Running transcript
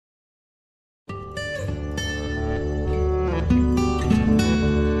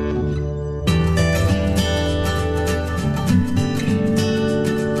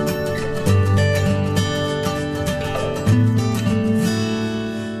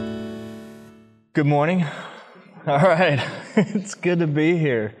Good morning. All right. It's good to be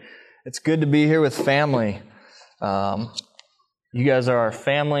here. It's good to be here with family. You guys are our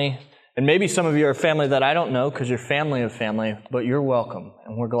family, and maybe some of you are family that I don't know because you're family of family, but you're welcome,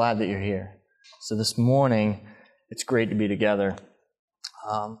 and we're glad that you're here. So this morning, it's great to be together.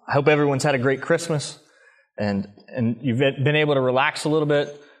 I hope everyone's had a great Christmas, and you've been able to relax a little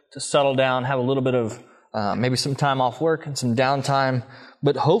bit, to settle down, have a little bit of maybe some time off work and some downtime,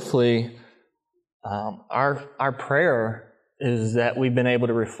 but hopefully our prayer is that we've been able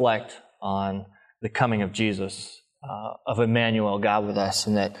to reflect on the coming of Jesus, of Emmanuel, God with us,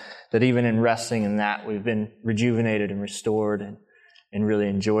 and that even in resting in that, we've been rejuvenated and restored and really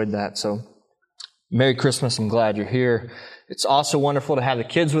enjoyed that. So Merry Christmas. I'm glad you're here. It's also wonderful to have the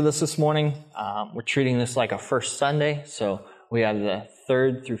kids with us this morning. We're treating this like a first Sunday, so we have the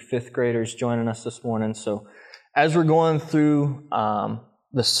 3rd through 5th graders joining us this morning. So as we're going through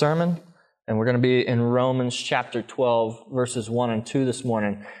the sermon, and we're going to be in Romans chapter 12, verses 1 and 2 this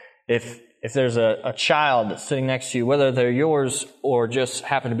morning. If there's a child that's sitting next to you, whether they're yours or just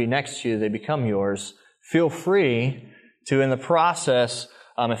happen to be next to you, they become yours, feel free to, in the process,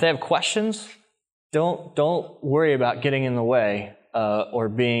 if they have questions, don't worry about getting in the way or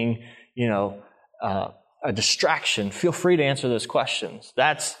being, a distraction. Feel free to answer those questions.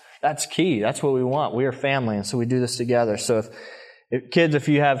 That's key. That's what we want. We are family, and so we do this together. So if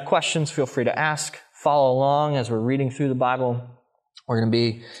you have questions, feel free to ask. Follow along as we're reading through the Bible. We're going to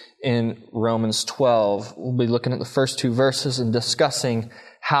be in Romans 12. We'll be looking at the first 2 verses and discussing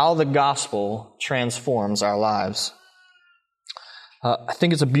how the gospel transforms our lives. I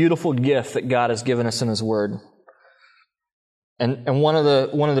think it's a beautiful gift that God has given us in His Word. And one of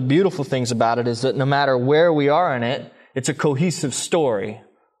the beautiful things about it is that no matter where we are in it, it's a cohesive story.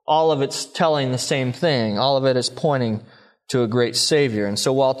 All of it's telling the same thing. All of it is pointing to a great Savior. And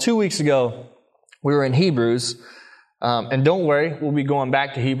so while 2 weeks ago we were in Hebrews, and don't worry, we'll be going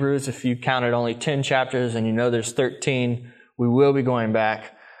back to Hebrews. If you counted only 10 chapters and you know there's 13, we will be going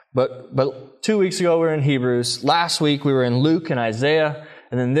back. But 2 weeks ago we were in Hebrews. Last week we were in Luke and Isaiah.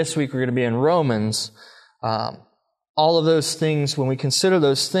 And then this week we're going to be in Romans. All of those things, when we consider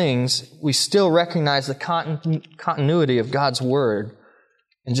those things, we still recognize the continuity of God's Word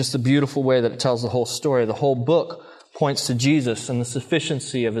in just the beautiful way that it tells the whole story. The whole book points to Jesus and the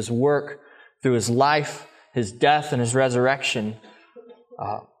sufficiency of His work through His life, His death, and His resurrection.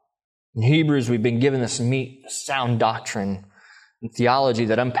 In Hebrews, we've been given this meat, sound doctrine and theology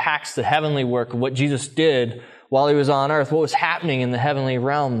that unpacks the heavenly work of what Jesus did while He was on earth, what was happening in the heavenly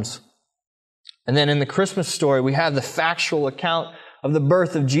realms. And then in the Christmas story, we have the factual account of the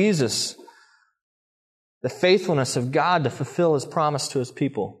birth of Jesus, the faithfulness of God to fulfill His promise to His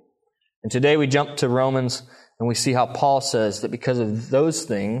people. And today we jump to Romans, and we see how Paul says that because of those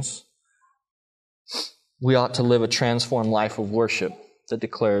things, we ought to live a transformed life of worship that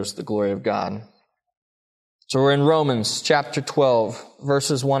declares the glory of God. So we're in Romans chapter 12,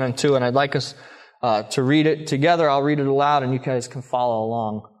 verses 1 and 2, and I'd like us to read it together. I'll read it aloud, and you guys can follow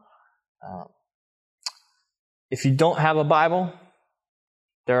along. If you don't have a Bible,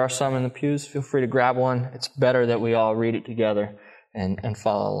 there are some in the pews. Feel free to grab one. It's better that we all read it together and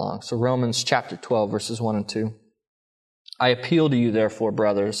follow along. So Romans chapter 12, verses 1 and 2. I appeal to you, therefore,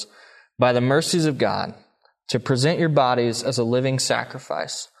 brothers, by the mercies of God, to present your bodies as a living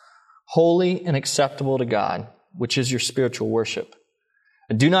sacrifice, holy and acceptable to God, which is your spiritual worship.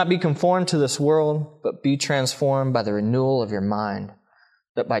 And do not be conformed to this world, but be transformed by the renewal of your mind,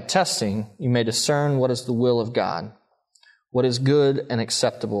 that by testing you may discern what is the will of God, what is good and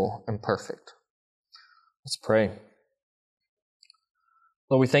acceptable and perfect. Let's pray.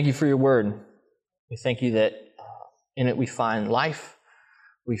 Lord, we thank you for your word. We thank you that in it we find life,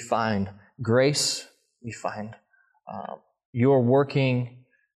 we find grace, we find your working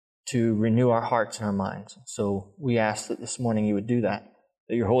to renew our hearts and our minds. So we ask that this morning you would do that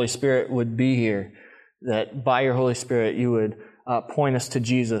your Holy Spirit would be here, that by your Holy Spirit you would point us to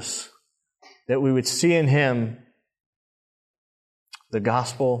Jesus, that we would see in Him the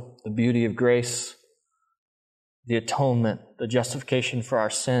gospel, the beauty of grace, the atonement, the justification for our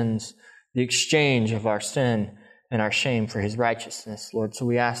sins, the exchange of our sin and our shame for His righteousness, Lord. So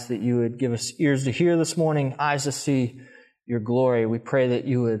we ask that you would give us ears to hear this morning, eyes to see your glory. We pray that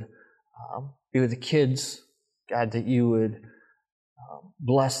you would be with the kids, God, that you would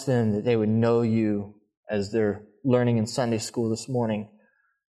bless them, that they would know you as they're learning in Sunday school this morning.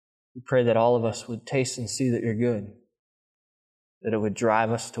 We pray that all of us would taste and see that you're good, that it would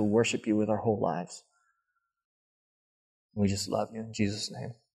drive us to worship you with our whole lives. We just love you in Jesus'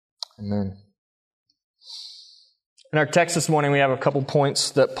 name. Amen. In our text this morning, we have a couple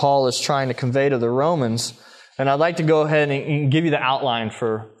points that Paul is trying to convey to the Romans, and I'd like to go ahead and give you the outline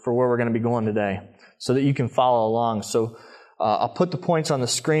for where we're going to be going today so that you can follow along. So I'll put the points on the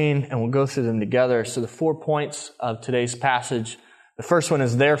screen, and we'll go through them together. So the 4 points of today's passage, the first one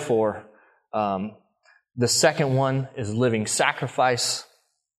is therefore. The second one is living sacrifice.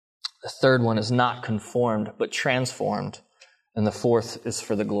 The third one is not conformed, but transformed. And the fourth is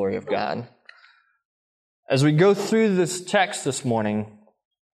for the glory of God. As we go through this text this morning,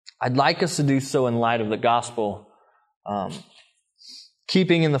 I'd like us to do so in light of the gospel,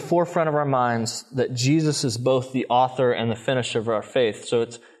 keeping in the forefront of our minds that Jesus is both the author and the finisher of our faith. So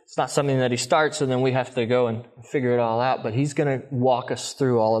it's not something that he starts and then we have to go and figure it all out, but he's going to walk us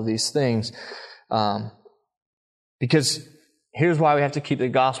through all of these things. Because here's why we have to keep the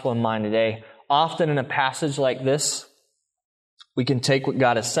gospel in mind today. Often in a passage like this, we can take what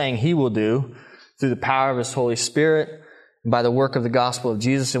God is saying he will do through the power of his Holy Spirit and by the work of the gospel of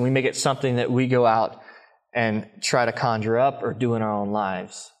Jesus, and we make it something that we go out and try to conjure up or do in our own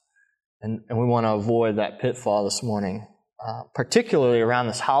lives. And we want to avoid that pitfall this morning, particularly around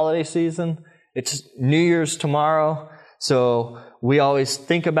this holiday season. It's New Year's tomorrow, so we always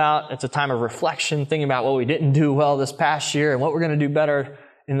think about, it's a time of reflection, thinking about what we didn't do well this past year and what we're going to do better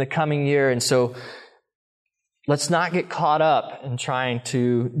in the coming year. And so let's not get caught up in trying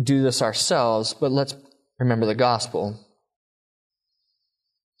to do this ourselves, but let's remember the gospel.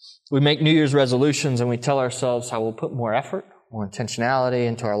 We make New Year's resolutions and we tell ourselves how we'll put more effort, more intentionality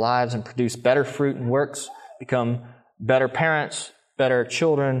into our lives and produce better fruit and works, become better parents, better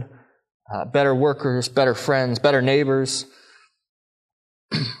children, better workers, better friends, better neighbors.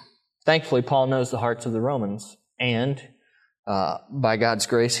 Thankfully, Paul knows the hearts of the Romans, and by God's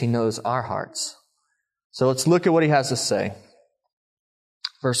grace, he knows our hearts. So let's look at what he has to say.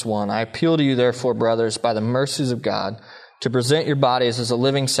 Verse 1, I appeal to you, therefore, brothers, by the mercies of God, to present your bodies as a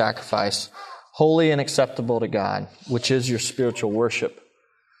living sacrifice, holy and acceptable to God, which is your spiritual worship.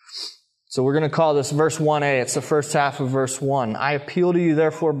 So we're going to call this verse 1a. It's the first half of verse 1. I appeal to you,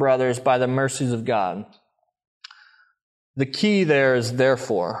 therefore, brothers, by the mercies of God. The key there is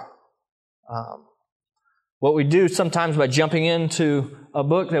therefore. What we do sometimes by jumping into a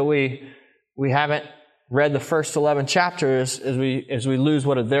book that we haven't read the first 11 chapters is we lose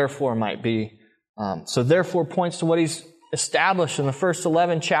what a therefore might be. So therefore points to what he's established in the first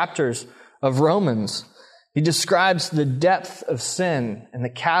 11 chapters of Romans. He describes the depth of sin and the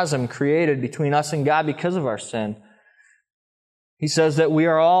chasm created between us and God because of our sin. He says that we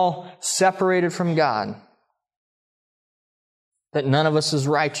are all separated from God, that none of us is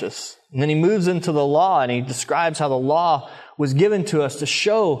righteous. And then he moves into the law and he describes how the law was given to us to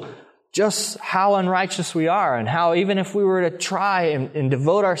show just how unrighteous we are and how even if we were to try and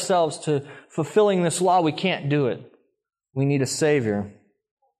devote ourselves to fulfilling this law, we can't do it. We need a Savior.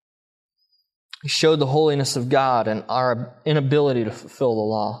 He showed the holiness of God and our inability to fulfill the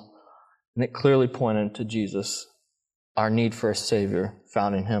law. And it clearly pointed to Jesus, our need for a Savior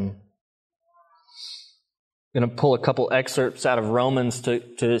found in him. I'm going to pull a couple excerpts out of Romans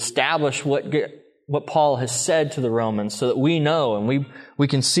to establish what Paul has said to the Romans so that we know and we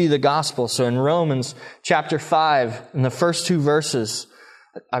can see the gospel. So in Romans chapter 5, in the first 2 verses,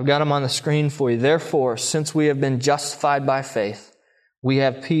 I've got them on the screen for you. Therefore, since we have been justified by faith, we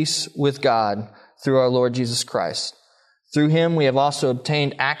have peace with God through our Lord Jesus Christ. Through him we have also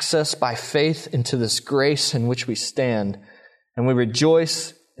obtained access by faith into this grace in which we stand, and we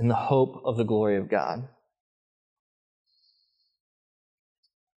rejoice in the hope of the glory of God.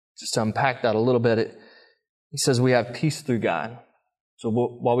 Just to unpack that a little bit, he says we have peace through God. So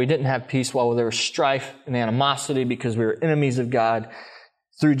while we didn't have peace, while there was strife and animosity because we were enemies of God,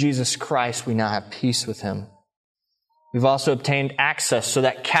 through Jesus Christ we now have peace with him. We've also obtained access, so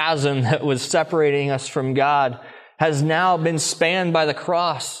that chasm that was separating us from God has now been spanned by the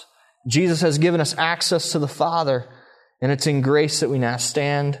cross. Jesus has given us access to the Father, and it's in grace that we now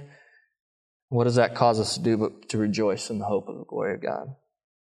stand. What does that cause us to do but to rejoice in the hope of the glory of God?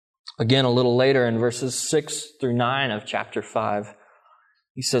 Again, a little later in verses 6 through 9 of chapter 5,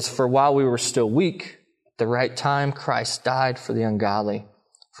 he says, for while we were still weak, at the right time Christ died for the ungodly.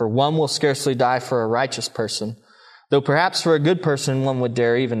 For one will scarcely die for a righteous person, though perhaps for a good person one would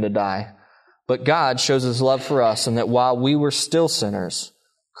dare even to die. But God shows his love for us, in that while we were still sinners,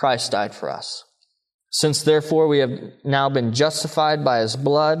 Christ died for us. Since therefore we have now been justified by his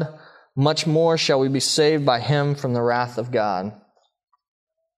blood, much more shall we be saved by him from the wrath of God.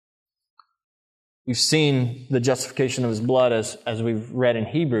 We've seen the justification of his blood as we've read in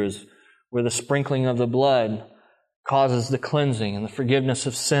Hebrews, where the sprinkling of the blood causes the cleansing and the forgiveness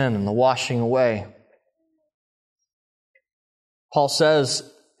of sin and the washing away. Paul says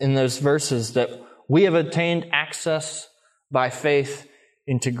in those verses that we have obtained access by faith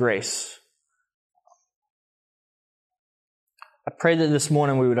into grace. I pray that this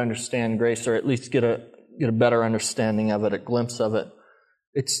morning we would understand grace, or at least get a better understanding of it, a glimpse of it.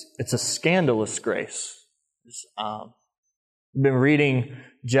 It's a scandalous grace. I've been reading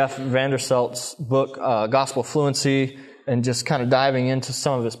Jeff Vanderselt's book, Gospel Fluency, and just kind of diving into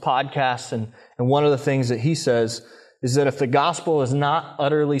some of his podcasts. And one of the things that he says is that if the gospel is not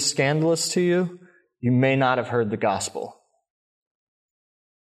utterly scandalous to you, you may not have heard the gospel.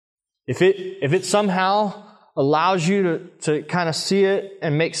 If it somehow allows you to kind of see it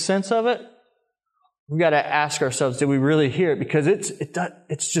and make sense of it, we've got to ask ourselves, did we really hear it? Because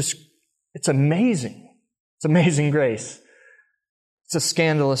it's amazing. It's amazing grace. It's a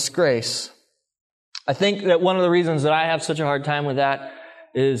scandalous grace. I think that one of the reasons that I have such a hard time with that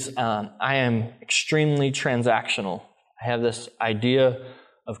is I am extremely transactional. I have this idea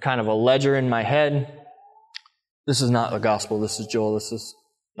of kind of a ledger in my head. This is not the gospel. This is Joel. This is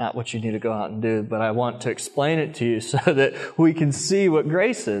not what you need to go out and do. But I want to explain it to you so that we can see what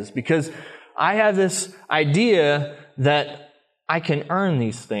grace is. Because I have this idea that I can earn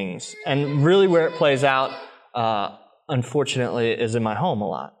these things. And really where it plays out, unfortunately, is in my home a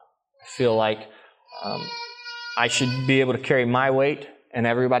lot. I feel like I should be able to carry my weight, and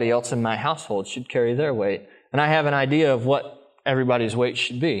everybody else in my household should carry their weight. And I have an idea of what everybody's weight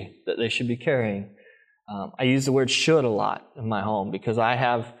should be, that they should be carrying. I use the word should a lot in my home because I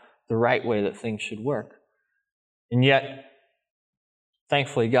have the right way that things should work. And yet,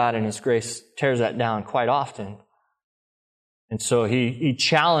 thankfully, God in His grace tears that down quite often. And so He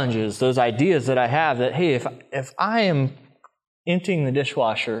challenges those ideas that I have that, hey, if I am emptying the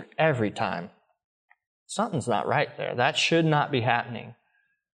dishwasher every time, something's not right there. That should not be happening.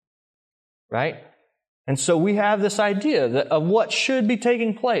 Right? And so we have this idea of what should be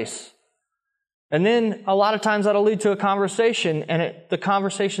taking place. And then a lot of times that'll lead to a conversation, and the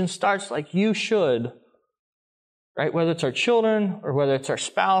conversation starts like you should. Right? Whether it's our children, or whether it's our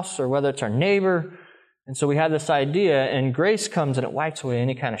spouse, or whether it's our neighbor. And so we have this idea, and grace comes and it wipes away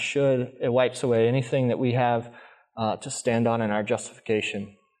any kind of should. It wipes away anything that we have to stand on in our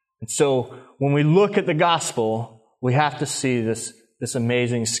justification. And so when we look at the gospel, we have to see this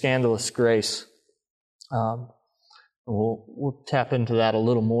amazing, scandalous grace. We'll tap into that a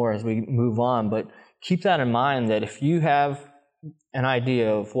little more as we move on, but keep that in mind that if you have an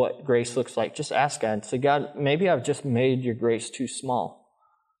idea of what grace looks like, just ask God. Say, God, maybe I've just made your grace too small.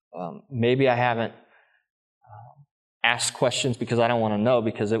 Maybe I haven't asked questions because I don't want to know,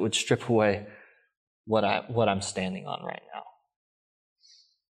 because it would strip away what I'm standing on right now.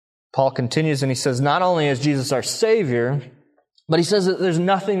 Paul continues and he says, not only is Jesus our Savior, but he says that there's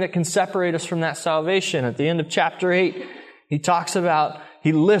nothing that can separate us from that salvation. At the end of chapter 8,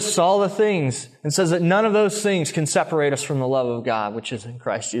 he lists all the things and says that none of those things can separate us from the love of God, which is in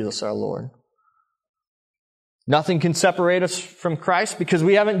Christ Jesus our Lord. Nothing can separate us from Christ because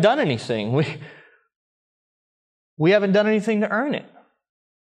we haven't done anything. We haven't done anything to earn it.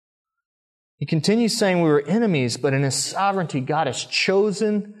 He continues saying we were enemies, but in His sovereignty, God has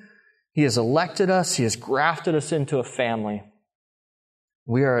chosen, He has elected us, He has grafted us into a family.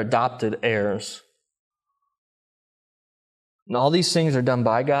 We are adopted heirs. And all these things are done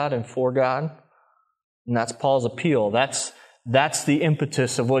by God and for God. And that's Paul's appeal. That's the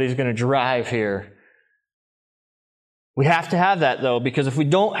impetus of what he's going to drive here. We have to have that, though, because if we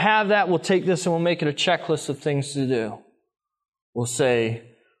don't have that, we'll take this and we'll make it a checklist of things to do. We'll say,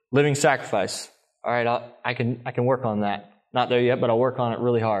 living sacrifice. All right, I can work on that. Not there yet, but I'll work on it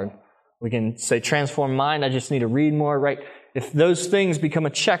really hard. We can say transform mind. I just need to read more, right? If those things become a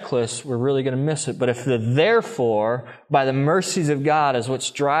checklist, we're really going to miss it. But if the therefore, by the mercies of God is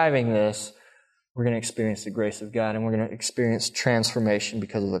what's driving this, we're going to experience the grace of God, and we're going to experience transformation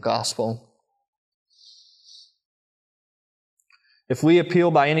because of the gospel. If we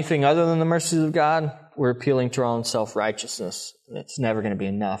appeal by anything other than the mercies of God, we're appealing to our own self-righteousness. It's never going to be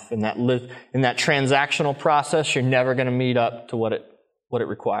enough. In that transactional process, you're never going to meet up to what it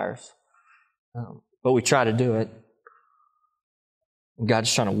requires. But we try to do it.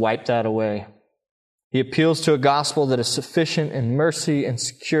 God's trying to wipe that away. He appeals to a gospel that is sufficient in mercy and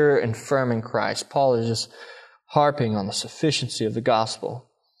secure and firm in Christ. Paul is just harping on the sufficiency of the gospel.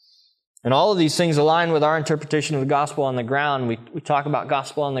 And all of these things align with our interpretation of the gospel on the ground. We talk about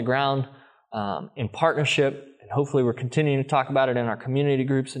gospel on the ground in partnership, and hopefully we're continuing to talk about it in our community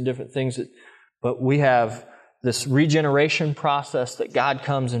groups and different things. But we have this regeneration process that God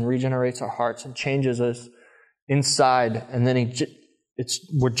comes and regenerates our hearts and changes us inside, and then He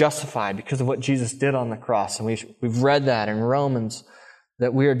we're justified because of what Jesus did on the cross. And we've read that in Romans,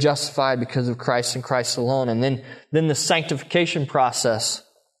 that we are justified because of Christ and Christ alone. And then the sanctification process,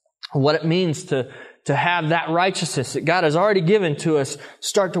 what it means to have that righteousness that God has already given to us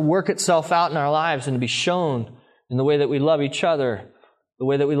start to work itself out in our lives and to be shown in the way that we love each other, the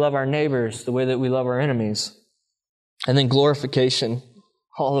way that we love our neighbors, the way that we love our enemies. And then glorification.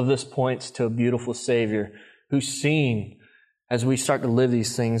 All of this points to a beautiful Savior who's seen as we start to live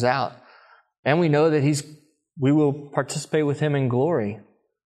these things out. And we know that we will participate with Him in glory.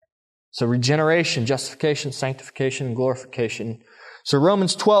 So regeneration, justification, sanctification, and glorification. So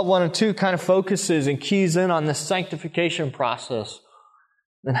Romans 12, 1 and 2 kind of focuses and keys in on this sanctification process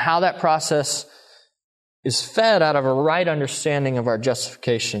and how that process is fed out of a right understanding of our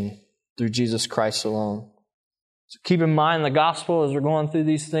justification through Jesus Christ alone. So keep in mind the gospel as we're going through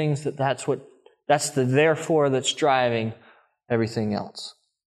these things, that's the therefore that's driving everything else.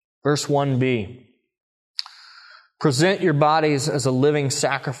 Verse 1b, present your bodies as a living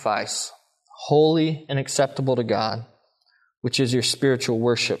sacrifice, holy and acceptable to God, which is your spiritual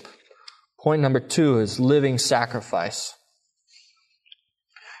worship. Point number 2 is living sacrifice.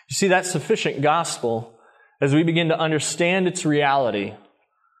 You see, that sufficient gospel, as we begin to understand its reality,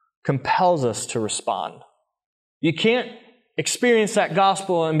 compels us to respond. You can't experience that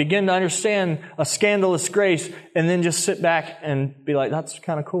gospel and begin to understand a scandalous grace and then just sit back and be like, that's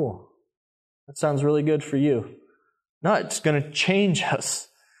kind of cool. That sounds really good for you. No, it's going to change us.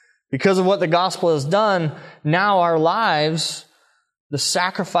 Because of what the gospel has done, now our lives, the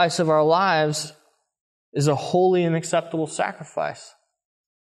sacrifice of our lives, is a holy and acceptable sacrifice.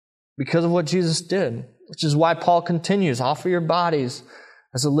 Because of what Jesus did. Which is why Paul continues, offer your bodies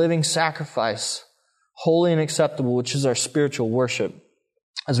as a living sacrifice, holy and acceptable, which is our spiritual worship.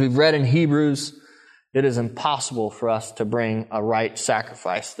 As we've read in Hebrews, it is impossible for us to bring a right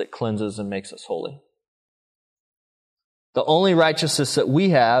sacrifice that cleanses and makes us holy. The only righteousness that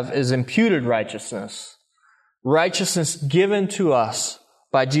we have is imputed righteousness. Righteousness given to us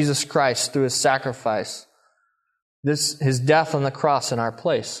by Jesus Christ through His sacrifice. His death on the cross in our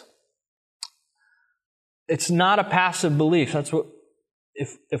place. It's not a passive belief. That's what,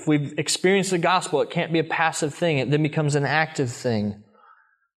 if we've experienced the gospel, it can't be a passive thing. It then becomes an active thing.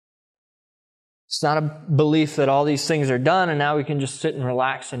 It's not a belief that all these things are done and now we can just sit and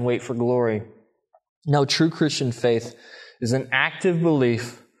relax and wait for glory. No, true Christian faith is an active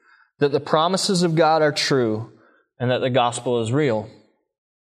belief that the promises of God are true and that the gospel is real.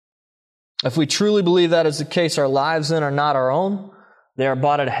 If we truly believe that is the case, our lives then are not our own. They are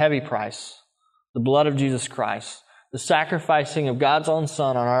bought at a heavy price. The blood of Jesus Christ, the sacrificing of God's own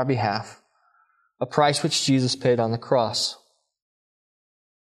Son on our behalf, a price which Jesus paid on the cross.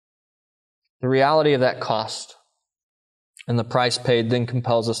 The reality of that cost and the price paid then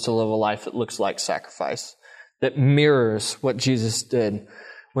compels us to live a life that looks like sacrifice, that mirrors what Jesus did.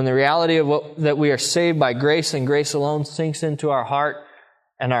 When the reality of that we are saved by grace and grace alone sinks into our heart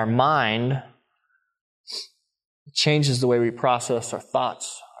and our mind, it changes the way we process our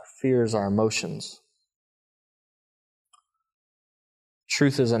thoughts, fears, our emotions.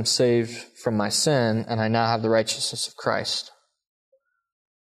 Truth is, I'm saved from my sin, and I now have the righteousness of Christ.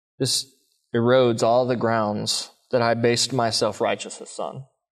 This erodes all the grounds that I based my self-righteousness on.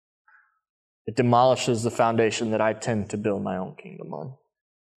 It demolishes the foundation that I tend to build my own kingdom on.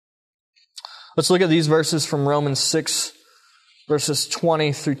 Let's look at these verses from Romans 6, verses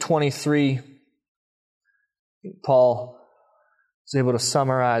 20 through 23. Paul is able to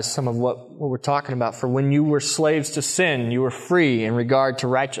summarize some of what we're talking about. For when you were slaves to sin, you were free in regard to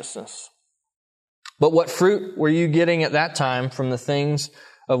righteousness. But what fruit were you getting at that time from the things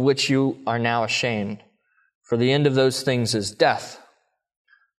of which you are now ashamed? For the end of those things is death.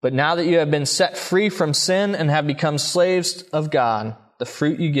 But now that you have been set free from sin and have become slaves of God, the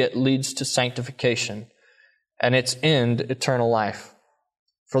fruit you get leads to sanctification, and its end, eternal life.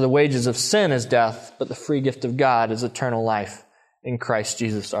 For the wages of sin is death, but the free gift of God is eternal life in Christ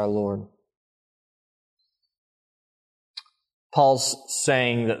Jesus our Lord. Paul's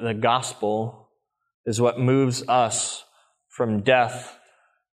saying that the gospel is what moves us from death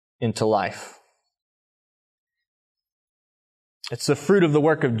into life. It's the fruit of the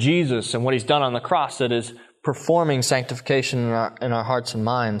work of Jesus and what He's done on the cross that is performing sanctification in our hearts and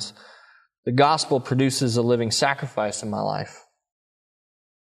minds. The gospel produces a living sacrifice in my life.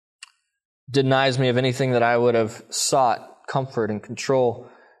 It denies me of anything that I would have sought, comfort and control.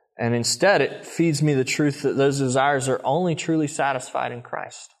 And instead, it feeds me the truth that those desires are only truly satisfied in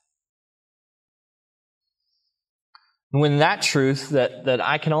Christ. And when that truth that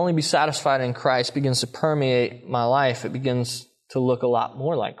I can only be satisfied in Christ begins to permeate my life, it begins to look a lot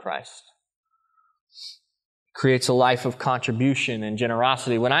more like Christ. Creates a life of contribution and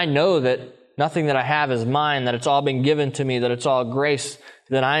generosity. When I know that nothing that I have is mine, that it's all been given to me, that it's all grace,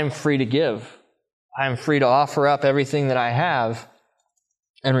 then I am free to give. I am free to offer up everything that I have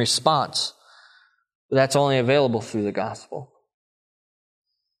in response. But that's only available through the gospel.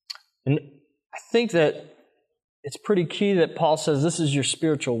 And I think that it's pretty key that Paul says this is your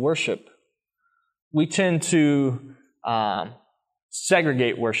spiritual worship. We tend to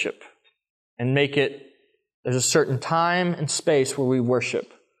segregate worship and make it, there's a certain time and space where we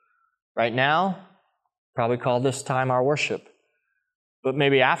worship. Right now, probably call this time our worship. But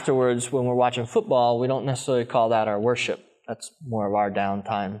maybe afterwards, when we're watching football, we don't necessarily call that our worship. That's more of our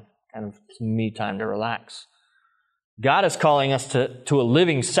downtime, kind of me time to relax. God is calling us to a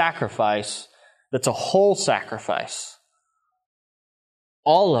living sacrifice that's a whole sacrifice.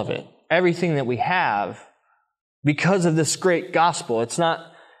 All of it, everything that we have, because of this great gospel. It's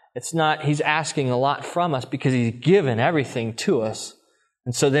not He's asking a lot from us because He's given everything to us.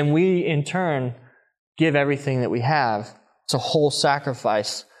 And so then we, in turn, give everything that we have. It's a whole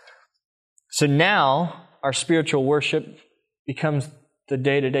sacrifice. So now, our spiritual worship becomes the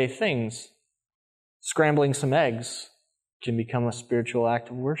day-to-day things. Scrambling some eggs can become a spiritual act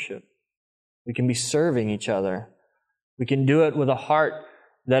of worship. We can be serving each other. We can do it with a heart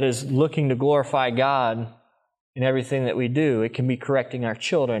that is looking to glorify God in everything that we do. It can be correcting our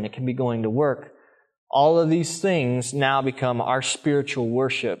children. It can be going to work. All of these things now become our spiritual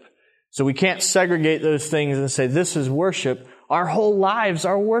worship. So we can't segregate those things and say, this is worship. Our whole lives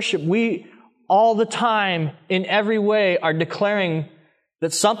are worship. We, all the time, in every way, are declaring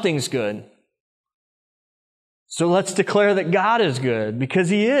that something's good. So let's declare that God is good, because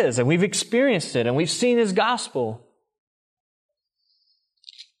He is, and we've experienced it, and we've seen His gospel.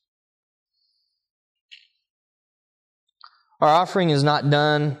 Our offering is not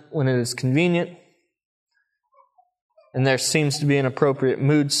done when it is convenient, and there seems to be an appropriate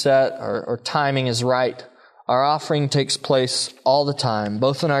mood set or timing is right. Our offering takes place all the time,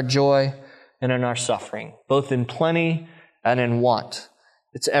 both in our joy and in our suffering, both in plenty and in want.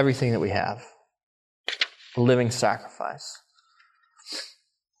 It's everything that we have. A living sacrifice.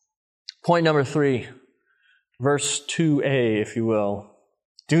 Point number 3, verse 2a, if you will.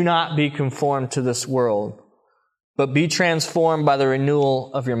 Do not be conformed to this world, but be transformed by the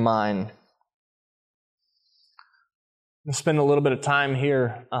renewal of your mind. I'm going to spend a little bit of time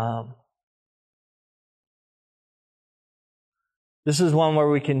here. This is one where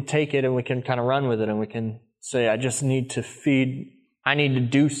we can take it and we can kind of run with it, and we can say, I need to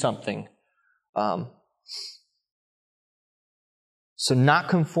do something. So not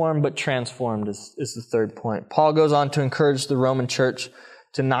conformed, but transformed is the third point. Paul goes on to encourage the Roman church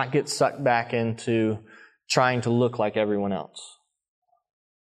to not get sucked back into trying to look like everyone else.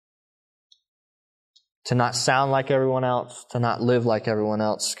 To not sound like everyone else, to not live like everyone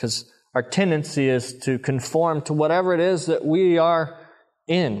else, because our tendency is to conform to whatever it is that we are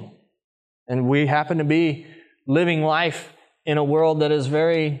in. And we happen to be living life in a world that is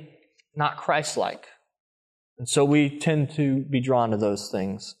very not Christ-like. And so we tend to be drawn to those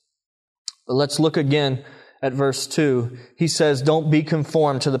things. But let's look again at verse 2. He says, don't be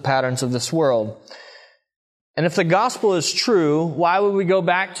conformed to the patterns of this world. And if the gospel is true, why would we go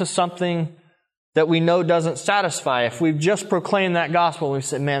back to something that we know doesn't satisfy? If we've just proclaimed that gospel, and we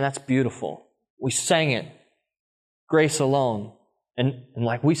said, man, that's beautiful. We sang it. Grace alone. And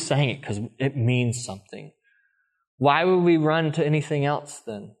like we sang it because it means something. Why would we run to anything else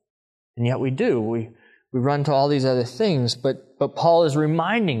then? And yet we do. We run to all these other things. But Paul is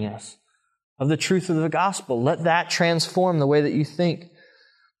reminding us of the truth of the gospel. Let that transform the way that you think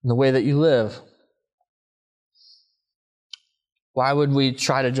and the way that you live. Why would we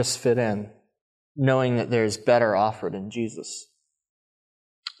try to just fit in, knowing that there's better offered in Jesus?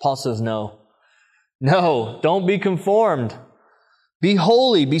 Paul says, no, don't be conformed. Be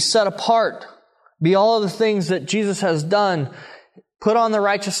holy, be set apart. Be all of the things that Jesus has done. Put on the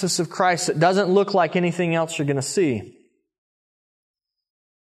righteousness of Christ that doesn't look like anything else you're going to see.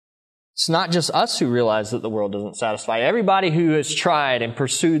 It's not just us who realize that the world doesn't satisfy. Everybody who has tried and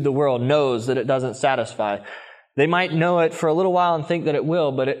pursued the world knows that it doesn't satisfy. They might know it for a little while and think that it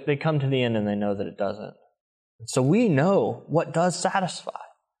will, but they come to the end and they know that it doesn't. So we know what does satisfy.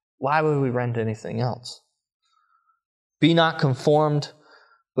 Why would we run to anything else? Be not conformed,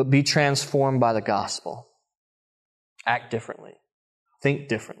 but be transformed by the gospel. Act differently. Think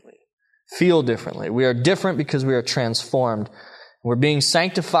differently. Feel differently. We are different because we are transformed. We're being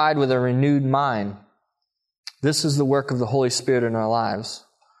sanctified with a renewed mind. This is the work of the Holy Spirit in our lives.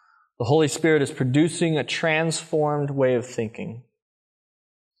 The Holy Spirit is producing a transformed way of thinking,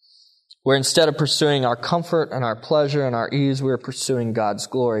 where instead of pursuing our comfort and our pleasure and our ease, we are pursuing God's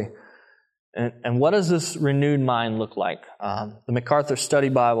glory. And what does this renewed mind look like? The MacArthur Study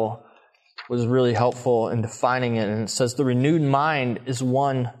Bible was really helpful in defining it. And it says the renewed mind is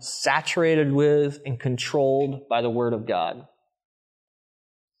one saturated with and controlled by the Word of God.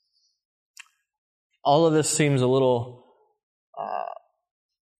 All of this seems a little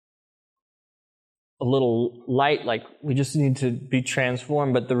light, like we just need to be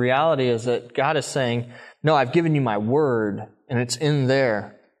transformed. But the reality is that God is saying, no, I've given you my Word, and it's in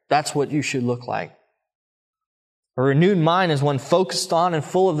there. That's what you should look like. A renewed mind is one focused on and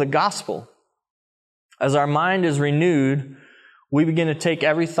full of the gospel. As our mind is renewed, we begin to take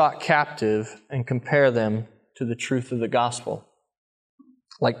every thought captive and compare them to the truth of the gospel.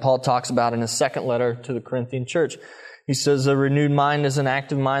 Like Paul talks about in his second letter to the Corinthian church. He says a renewed mind is an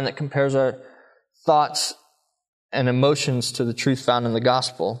active mind that compares our thoughts and emotions to the truth found in the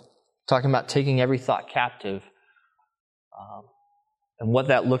gospel. Talking about taking every thought captive and what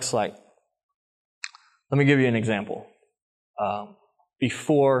that looks like. Let me give you an example.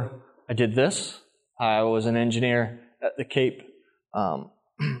 Before I did this, I was an engineer at the Cape,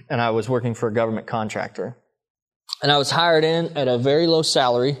 and I was working for a government contractor. And I was hired in at a very low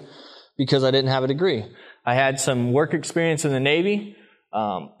salary because I didn't have a degree. I had some work experience in the Navy,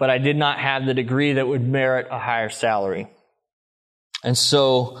 but I did not have the degree that would merit a higher salary. And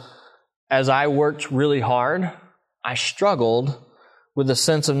so, as I worked really hard, I struggled with a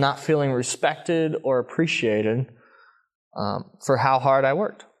sense of not feeling respected or appreciated for how hard I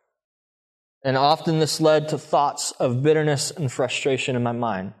worked. And often this led to thoughts of bitterness and frustration in my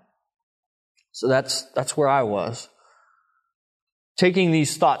mind. So that's where I was. Taking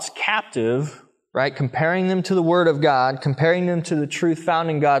these thoughts captive, right, comparing them to the Word of God, comparing them to the truth found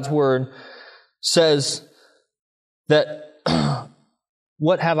in God's Word, says that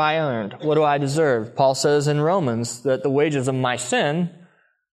what have I earned? What do I deserve? Paul says in Romans that the wages of my sin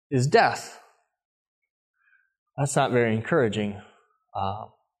is death. That's not very encouraging.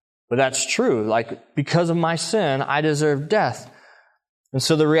 But that's true. Like, because of my sin, I deserve death. And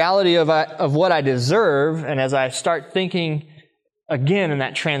so the reality of what I deserve, and as I start thinking again in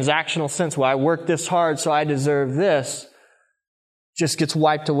that transactional sense, well, I worked this hard, so I deserve this, just gets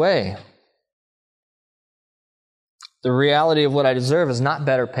wiped away. The reality of what I deserve is not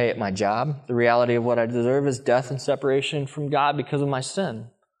better pay at my job. The reality of what I deserve is death and separation from God because of my sin.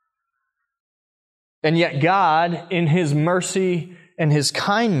 And yet God, in His mercy and His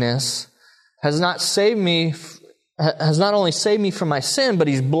kindness, has not only saved me from my sin, but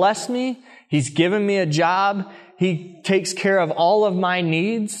He's blessed me. He's given me a job. He takes care of all of my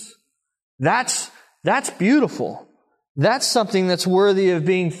needs. That's beautiful. That's something that's worthy of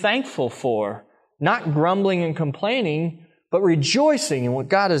being thankful for. Not grumbling and complaining, but rejoicing in what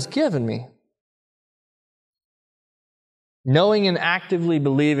God has given me. Knowing and actively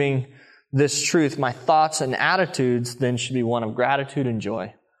believing this truth, my thoughts and attitudes then should be one of gratitude and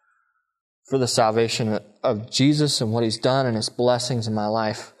joy for the salvation of Jesus and what He's done and His blessings in my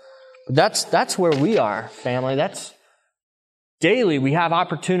life. But that's where we are, family. That's daily we have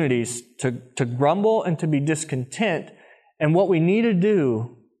opportunities to grumble and to be discontent. And what we need to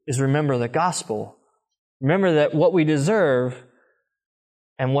do is remember the gospel. Remember that what we deserve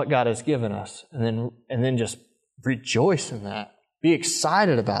and what God has given us. And then just rejoice in that. Be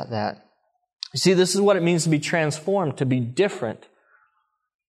excited about that. You see, this is what it means to be transformed, to be different.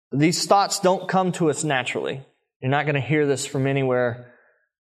 These thoughts don't come to us naturally. You're not going to hear this from anywhere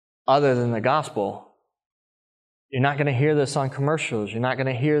other than the gospel. You're not going to hear this on commercials. You're not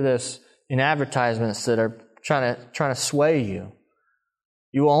going to hear this in advertisements that are trying to sway you.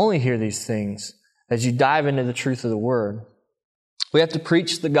 You will only hear these things as you dive into the truth of the Word. We have to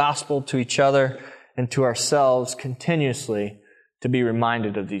preach the gospel to each other and to ourselves continuously to be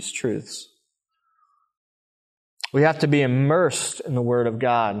reminded of these truths. We have to be immersed in the Word of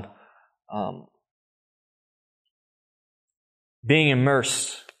God. Being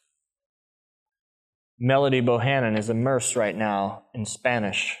immersed. Melody Bohannon is immersed right now in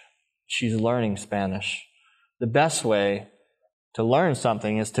Spanish. She's learning Spanish. The best way to learn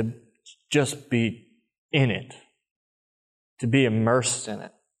something is to just be in it, to be immersed in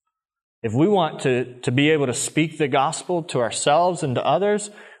it. If we want to be able to speak the gospel to ourselves and to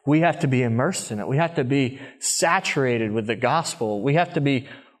others, we have to be immersed in it. We have to be saturated with the gospel. We have to be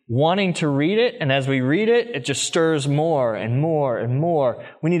wanting to read it, and as we read it, it just stirs more and more and more.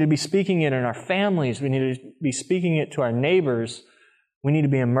 We need to be speaking it in our families. We need to be speaking it to our neighbors. We need to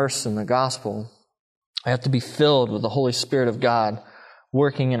be immersed in the gospel. I have to be filled with the Holy Spirit of God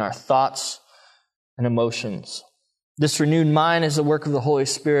working in our thoughts and emotions. This renewed mind is the work of the Holy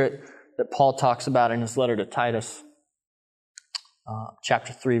Spirit that Paul talks about in his letter to Titus,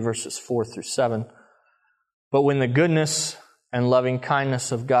 chapter 3, verses 4 through 7. But when the goodness and loving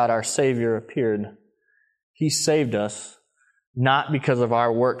kindness of God our Savior appeared, He saved us, not because of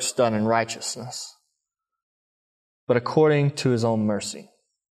our works done in righteousness, but according to His own mercy,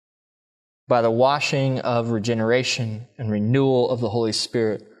 by the washing of regeneration and renewal of the Holy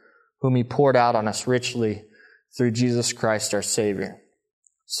Spirit, whom He poured out on us richly through Jesus Christ our Savior,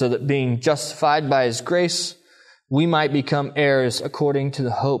 so that being justified by His grace, we might become heirs according to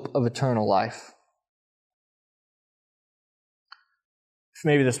the hope of eternal life. If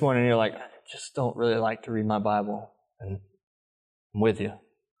maybe this morning you're like, I just don't really like to read my Bible, and I'm with you.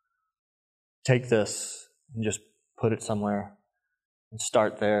 Take this and just put it somewhere and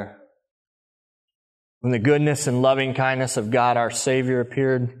start there. When the goodness and loving kindness of God our Savior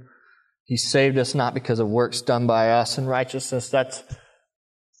appeared, He saved us not because of works done by us in righteousness.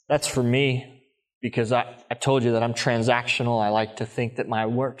 That's for me, because I told you that I'm transactional. I like to think that my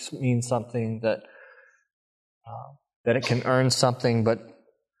works mean something, that it can earn something. But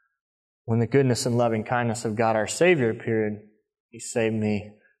when the goodness and loving kindness of God our Savior appeared, He saved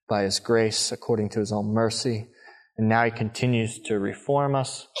me by His grace according to His own mercy. And now He continues to reform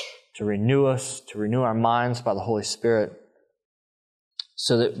us, to renew our minds by the Holy Spirit,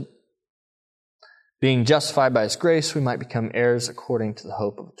 so that being justified by His grace, we might become heirs according to the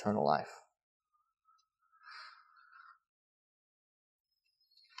hope of eternal life.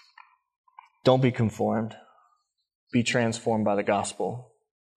 Don't be conformed. Be transformed by the gospel.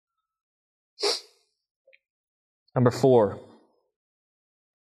 Number 4,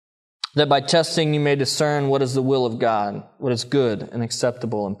 that by testing you may discern what is the will of God, what is good and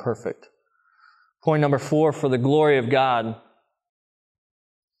acceptable and perfect. Point number 4, for the glory of God.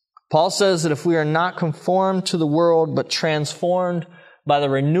 Paul says that if we are not conformed to the world, but transformed by the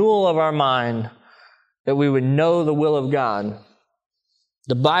renewal of our mind, that we would know the will of God.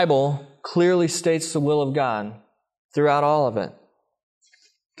 The Bible clearly states the will of God throughout all of it.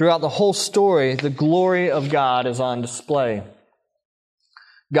 Throughout the whole story, the glory of God is on display.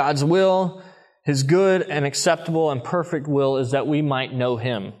 God's will, His good and acceptable and perfect will, is that we might know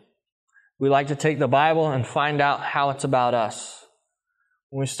Him. We like to take the Bible and find out how it's about us.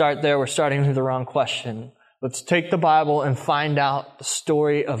 When we start there, we're starting with the wrong question. Let's take the Bible and find out the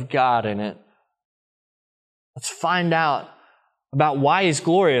story of God in it. Let's find out about why He's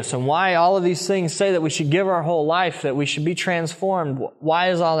glorious and why all of these things say that we should give our whole life, that we should be transformed.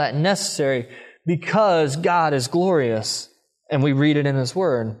 Why is all that necessary? Because God is glorious, and we read it in His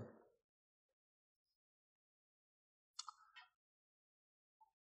Word.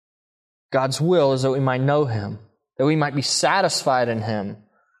 God's will is that we might know Him, that we might be satisfied in Him,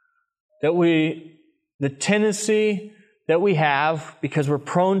 that the tendency that we have, because we're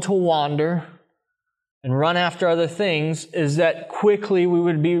prone to wander and run after other things, is that quickly we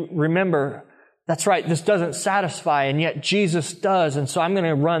would remember, that's right, this doesn't satisfy, and yet Jesus does, and so I'm going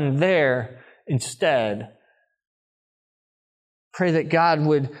to run there instead. Pray that God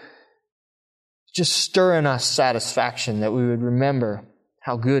would just stir in us satisfaction, that we would remember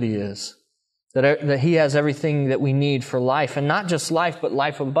how good He is, that He has everything that we need for life, and not just life, but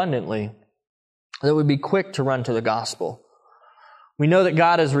life abundantly, that we'd be quick to run to the gospel. We know that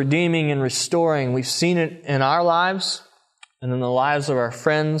God is redeeming and restoring. We've seen it in our lives and in the lives of our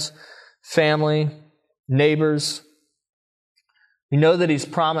friends, family, neighbors. We know that He's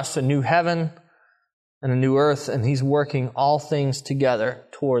promised a new heaven and a new earth, and He's working all things together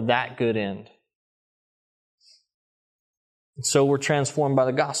toward that good end. And so we're transformed by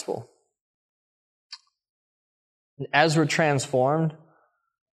the gospel. And as we're transformed,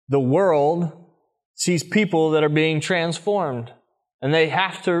 the world sees people that are being transformed. And they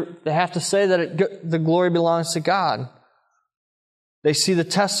have to say that the glory belongs to God. They see the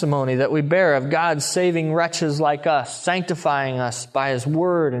testimony that we bear of God saving wretches like us, sanctifying us by His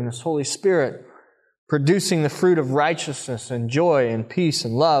Word and His Holy Spirit, producing the fruit of righteousness and joy and peace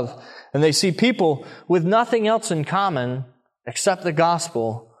and love. And they see people with nothing else in common except the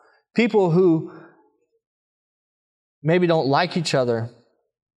gospel, people who maybe don't like each other,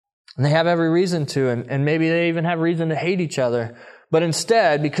 and they have every reason to, and maybe they even have reason to hate each other. But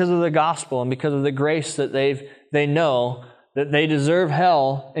instead, because of the gospel and because of the grace that they know that they deserve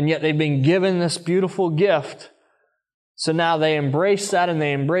hell, and yet they've been given this beautiful gift. So now they embrace that, and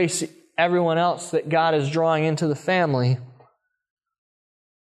they embrace everyone else that God is drawing into the family.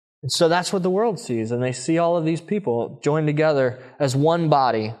 And so that's what the world sees, and they see all of these people joined together as one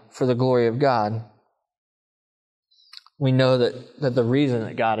body for the glory of God. We know that the reason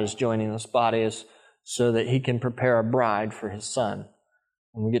that God is joining this body is so that He can prepare a bride for His Son.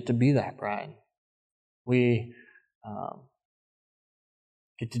 And we get to be that bride. We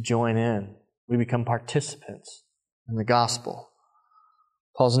get to join in. We become participants in the gospel.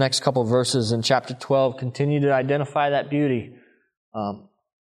 Paul's next couple verses in chapter 12 continue to identify that beauty.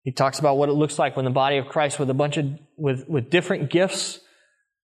 He talks about what it looks like when the body of Christ with different gifts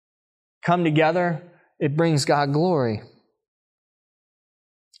come together. It brings God glory.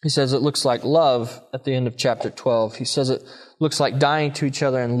 He says it looks like love at the end of chapter 12. He says it looks like dying to each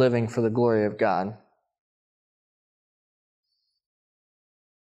other and living for the glory of God.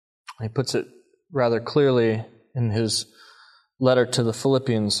 He puts it rather clearly in his letter to the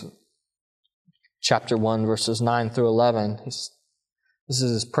Philippians, chapter 1, verses 9 through 11. This is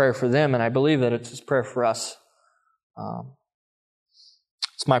his prayer for them, and I believe that it's his prayer for us.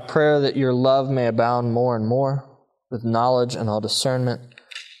 It's my prayer that your love may abound more and more with knowledge and all discernment,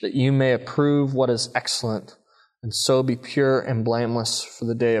 that you may approve what is excellent, and so be pure and blameless for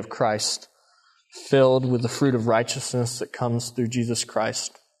the day of Christ, filled with the fruit of righteousness that comes through Jesus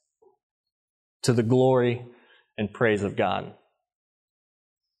Christ, to the glory and praise of God.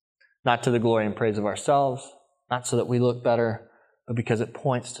 Not to the glory and praise of ourselves, not so that we look better, but because it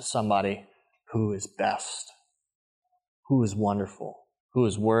points to somebody who is best, who is wonderful, who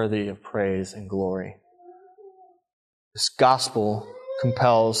is worthy of praise and glory. This gospel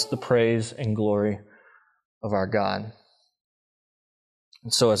compels the praise and glory of our God.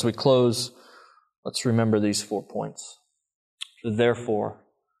 And so as we close, let's remember these 4 points. Therefore,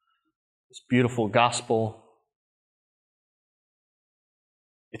 this beautiful gospel,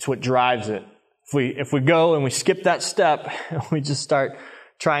 it's what drives it. If we go and we skip that step, and we just start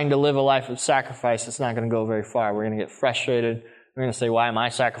trying to live a life of sacrifice, it's not going to go very far. We're going to get frustrated. We're going to say, why am I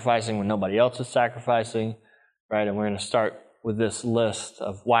sacrificing when nobody else is sacrificing? Right? And we're going to start with this list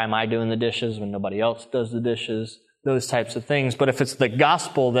of why am I doing the dishes when nobody else does the dishes? Those types of things. But if it's the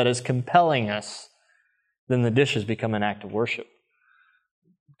gospel that is compelling us, then the dishes become an act of worship.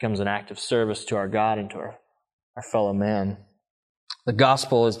 It becomes an act of service to our God and to our fellow man. The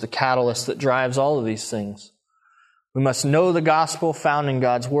gospel is the catalyst that drives all of these things. We must know the gospel found in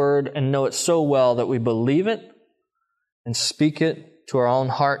God's word and know it so well that we believe it and speak it to our own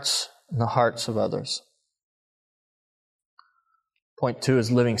hearts and the hearts of others. Point 2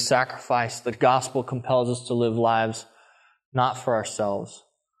 is living sacrifice. The gospel compels us to live lives not for ourselves,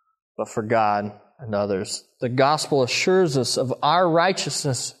 but for God and others. The gospel assures us of our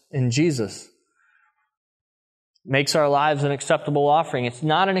righteousness in Jesus. Makes our lives an acceptable offering. It's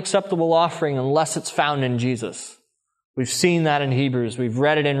not an acceptable offering unless it's found in Jesus. We've seen that in Hebrews. We've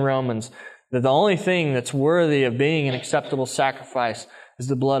read it in Romans. That the only thing that's worthy of being an acceptable sacrifice is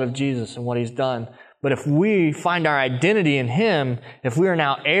the blood of Jesus and what He's done. But if we find our identity in Him, if we are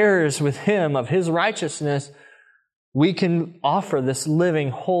now heirs with Him of His righteousness, we can offer this living,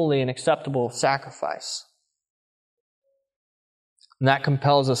 holy, and acceptable sacrifice. And that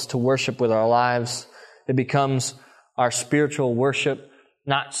compels us to worship with our lives. It becomes our spiritual worship,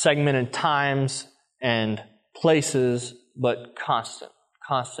 not segmented times and places, but constant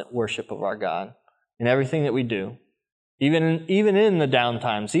worship of our God in everything that we do. Even in the down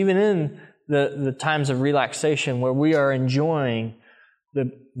times, even in the times of relaxation where we are enjoying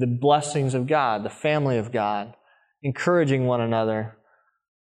the blessings of God, the family of God, encouraging one another.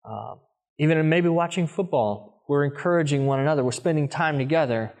 Even in maybe watching football, we're encouraging one another. We're spending time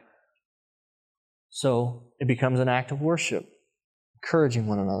together. So it becomes an act of worship, encouraging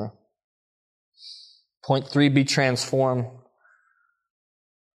one another. Point 3, be transformed.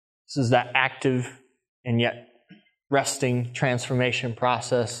 This is that active and yet resting transformation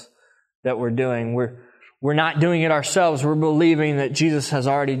process that we're doing. We're not doing it ourselves. We're believing that Jesus has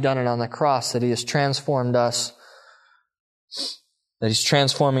already done it on the cross, that He has transformed us, that He's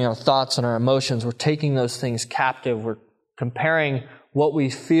transforming our thoughts and our emotions. We're taking those things captive. We're comparing what we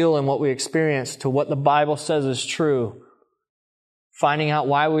feel and what we experience to what the Bible says is true. Finding out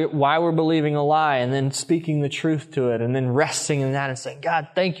why we're believing a lie and then speaking the truth to it and then resting in that and saying, God,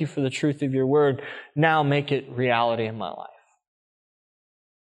 thank you for the truth of your word. Now make it reality in my life.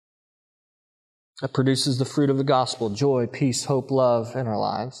 That produces the fruit of the gospel, joy, peace, hope, love in our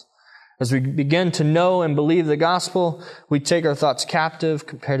lives. As we begin to know and believe the gospel, we take our thoughts captive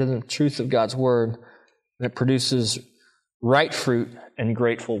compared to the truth of God's word, and it produces right fruit and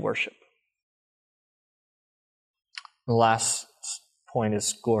grateful worship. The last point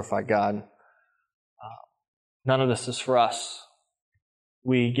is glorify God. None of this is for us.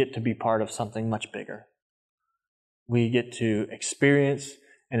 We get to be part of something much bigger. We get to experience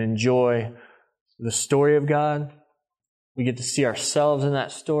and enjoy the story of God, We get to see ourselves in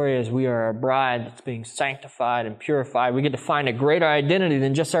that story as we are a bride that's being sanctified and purified. We get to find a greater identity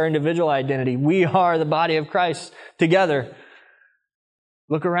than just our individual identity. We are the body of Christ together.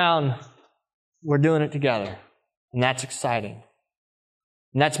 Look around. We're doing it together. And that's exciting.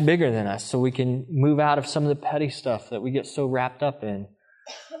 And that's bigger than us, so we can move out of some of the petty stuff that we get so wrapped up in.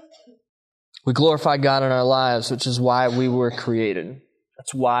 We glorify God in our lives, which is why we were created.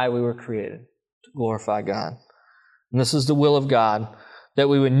 That's why we were created, to glorify God. And this is the will of God, that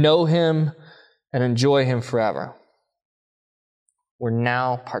we would know Him and enjoy Him forever. We're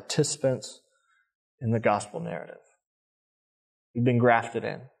now participants in the gospel narrative. We've been grafted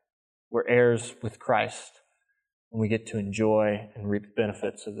in. We're heirs with Christ, and we get to enjoy and reap the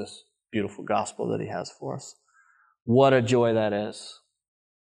benefits of this beautiful gospel that He has for us. What a joy that is.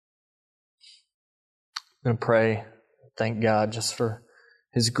 I'm going to pray. Thank God just for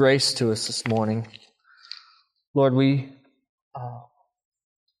His grace to us this morning. Lord, we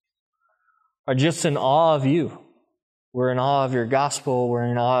are just in awe of You. We're in awe of Your gospel. We're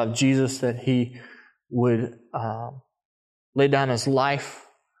in awe of Jesus, that He would lay down His life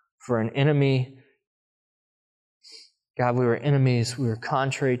for an enemy. God, we were enemies. We were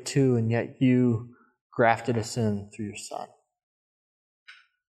contrary to, and yet You grafted us in through Your Son,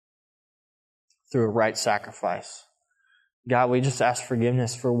 through a right sacrifice. God, we just ask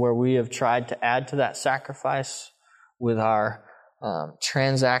forgiveness for where we have tried to add to that sacrifice with our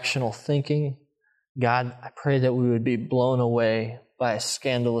transactional thinking. God, I pray that we would be blown away by a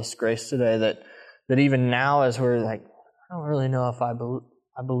scandalous grace today, that even now as we're like, I don't really know if I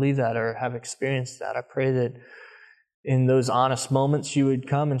believe that or have experienced that, I pray that in those honest moments You would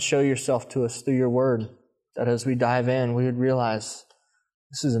come and show Yourself to us through Your word, that as we dive in, we would realize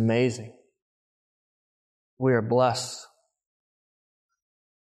this is amazing. We are blessed.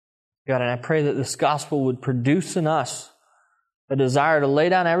 God, and I pray that this gospel would produce in us a desire to lay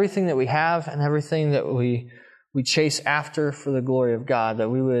down everything that we have and everything that we chase after for the glory of God, that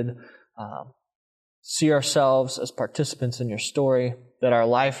we would see ourselves as participants in Your story, that our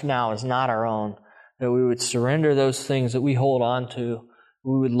life now is not our own, that we would surrender those things that we hold on to,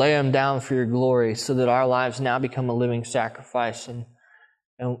 we would lay them down for Your glory, so that our lives now become a living sacrifice, and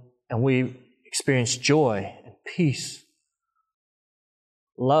we experience joy and peace,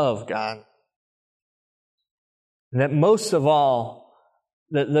 love, God. And that most of all,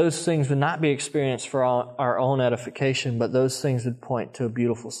 that those things would not be experienced for our own edification, but those things would point to a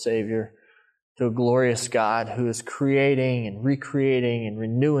beautiful Savior, to a glorious God who is creating and recreating and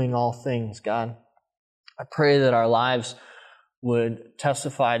renewing all things, God. I pray that our lives would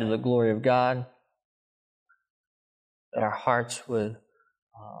testify to the glory of God, that our hearts would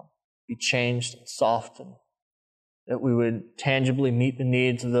be changed and softened, that we would tangibly meet the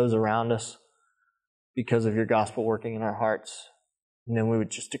needs of those around us because of Your gospel working in our hearts, and then we would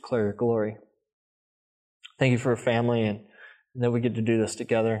just declare Your glory. Thank You for a family, and that we get to do this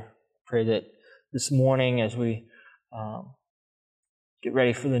together. Pray that this morning, as we get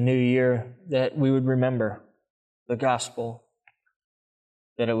ready for the new year, that we would remember the gospel,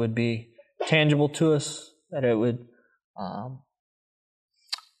 that it would be tangible to us, that it would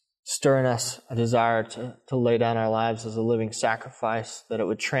stir in us a desire to lay down our lives as a living sacrifice, that it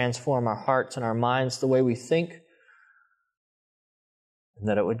would transform our hearts and our minds the way we think, and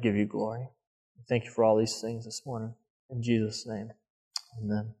that it would give You glory. Thank You for all these things this morning. In Jesus' name,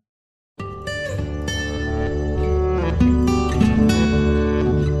 amen.